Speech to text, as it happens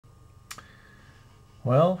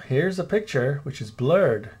Well, here's a picture which is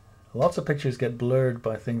blurred. Lots of pictures get blurred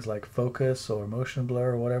by things like focus or motion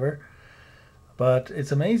blur or whatever. But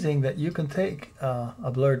it's amazing that you can take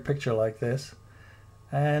a blurred picture like this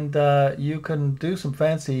and you can do some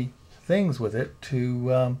fancy things with it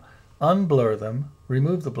to unblur them,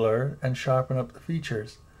 remove the blur, and sharpen up the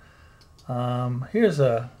features. Here's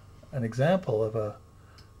an example of a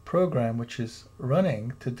program which is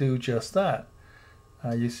running to do just that.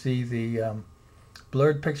 You see the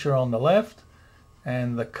blurred picture on the left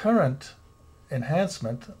and the current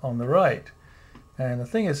enhancement on the right. And the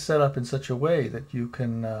thing is set up in such a way that you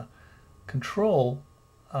can control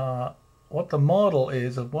what the model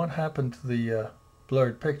is of what happened to the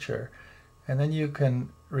blurred picture, and then you can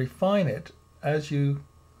refine it as you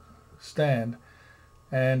stand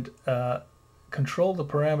and control the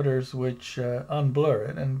parameters which unblur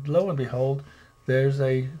it, and lo and behold, there's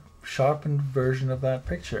a sharpened version of that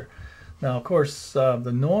picture. Now, of course,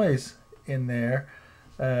 the noise in there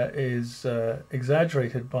is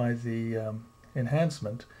exaggerated by the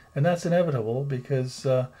enhancement, and that's inevitable because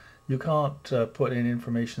you can't put in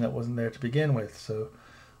information that wasn't there to begin with. So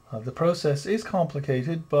the process is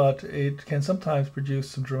complicated, but it can sometimes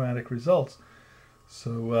produce some dramatic results.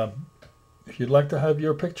 So if you'd like to have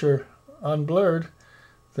your picture unblurred,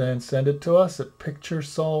 then send it to us at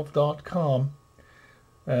picturesolve.com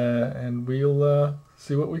and we'll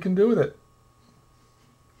see what we can do with it.